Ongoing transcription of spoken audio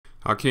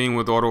Hakeem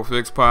with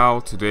AutoFix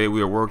Pile. Today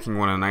we are working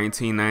on a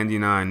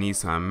 1999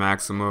 Nissan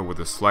Maxima with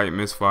a slight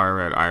misfire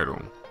at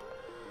idle.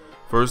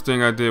 First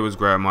thing I did was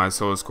grab my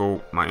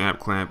oscilloscope, my amp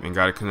clamp, and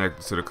got it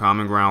connected to the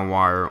common ground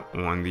wire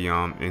on the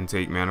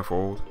intake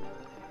manifold.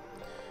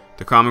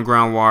 The common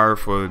ground wire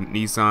for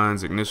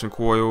Nissan's ignition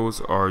coils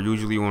are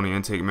usually on the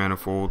intake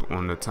manifold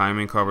on the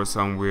timing cover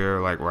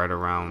somewhere, like right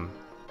around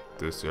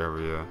this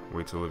area.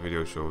 Wait till the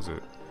video shows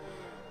it.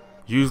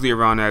 Usually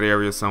around that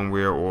area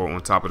somewhere, or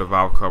on top of the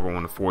valve cover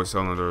on the 4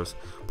 cylinders,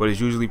 but it's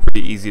usually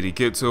pretty easy to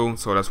get to,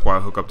 so that's why I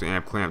hook up the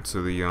amp clamp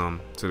to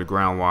the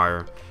ground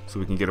wire so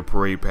we can get a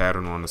parade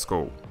pattern on the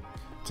scope.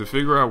 To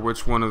figure out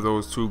which one of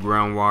those 2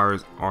 ground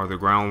wires are the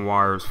ground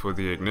wires for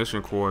the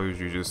ignition coils,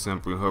 you just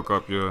simply hook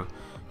up your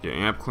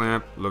amp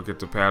clamp, look at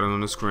the pattern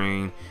on the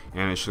screen,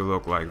 and it should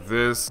look like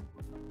this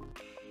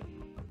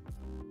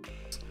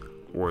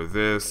or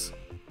this.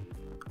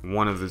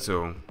 One of the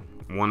two.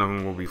 One of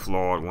them will be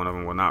flawed, one of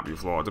them will not be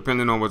flawed,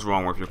 depending on what's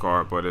wrong with your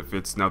car. But if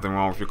it's nothing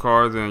wrong with your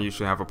car, then you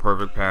should have a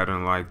perfect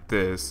pattern like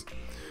this.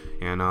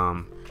 And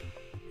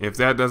if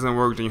that doesn't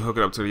work, then you hook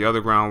it up to the other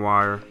ground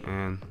wire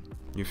and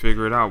you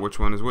figure it out which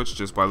one is which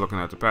just by looking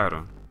at the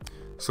pattern.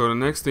 So the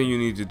next thing you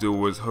need to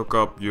do is hook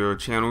up your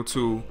channel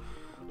 2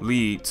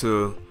 lead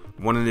to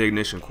one of the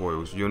ignition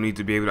coils. You'll need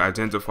to be able to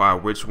identify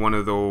which one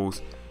of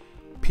those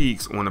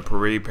peaks on the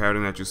parade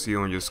pattern that you see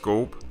on your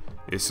scope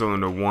is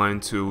cylinder 1,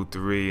 2,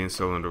 3, and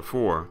cylinder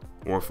 4,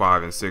 or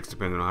 5 and 6,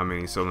 depending on how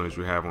many cylinders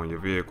you have on your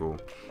vehicle.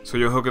 So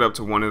you'll hook it up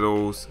to one of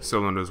those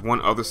cylinders,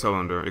 one other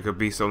cylinder. It could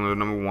be cylinder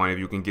number 1 if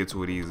you can get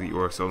to it easily,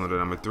 or cylinder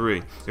number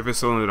 3. If it's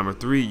cylinder number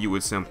 3, you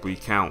would simply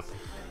count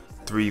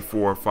 3,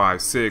 4,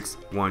 5, 6,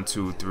 1,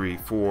 2, 3,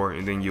 4,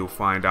 and then you'll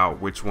find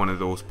out which one of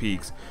those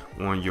peaks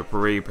on your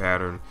parade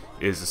pattern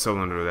is the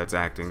cylinder that's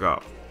acting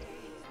up.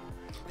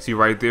 See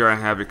right there, I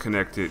have it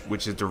connected,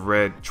 which is the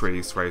red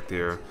trace right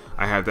there.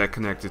 I have that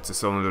connected to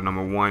cylinder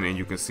number 1, and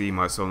you can see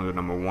my cylinder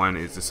number 1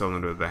 is the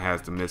cylinder that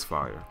has the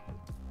misfire.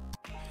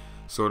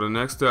 So the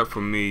next step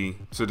for me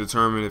to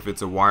determine if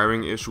it's a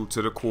wiring issue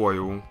to the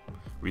coil,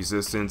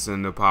 resistance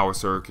in the power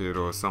circuit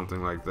or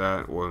something like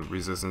that, or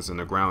resistance in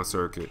the ground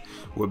circuit,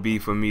 would be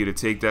for me to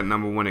take that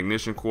number 1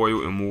 ignition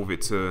coil and move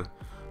it to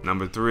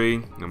number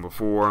 3, number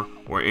 4,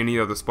 or any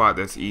other spot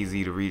that's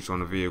easy to reach on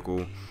the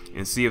vehicle,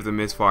 and see if the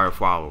misfire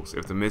follows.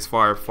 If the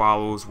misfire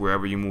follows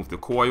wherever you move the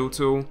coil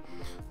to,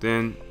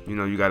 then you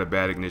know you got a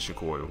bad ignition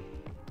coil.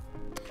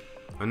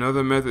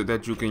 Another method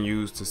that you can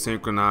use to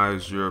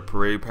synchronize your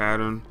parade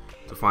pattern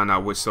to find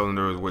out which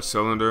cylinder is which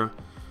cylinder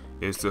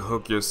is to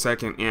hook your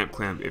second amp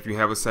clamp. If you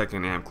have a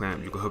second amp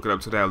clamp, you can hook it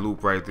up to that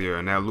loop right there,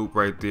 and that loop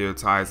right there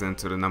ties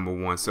into the number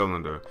 1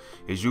 cylinder.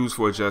 It's used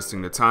for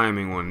adjusting the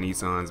timing on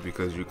Nissans,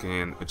 because you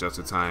can adjust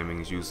the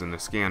timings using the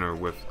scanner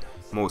with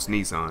most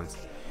Nissans.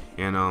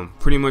 And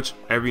pretty much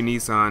every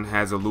Nissan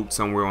has a loop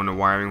somewhere on the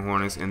wiring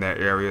harness in that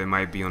area. It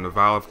might be on the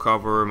valve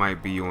cover, it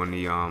might be on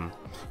the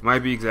it might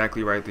be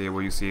exactly right there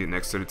where you see it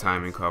next to the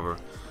timing cover.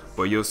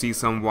 But you'll see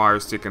some wire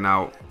sticking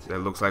out that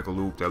looks like a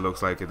loop, that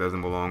looks like it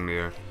doesn't belong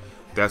there.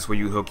 That's where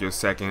you hook your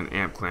second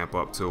amp clamp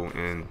up to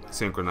and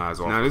synchronize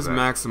off. Now this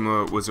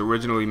Maxima was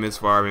originally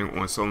misfiring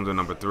on cylinder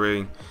number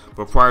 3,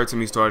 but prior to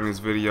me starting this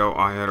video,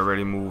 I had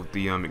already moved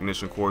the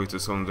ignition coil to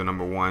cylinder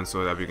number 1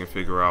 so that we can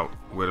figure out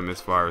where the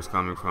misfire is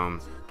coming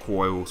from: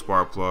 coil,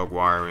 spark plug,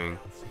 wiring,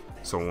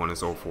 so on and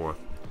so forth.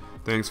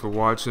 Thanks for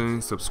watching.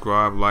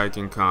 Subscribe, like,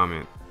 and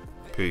comment.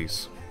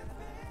 Peace.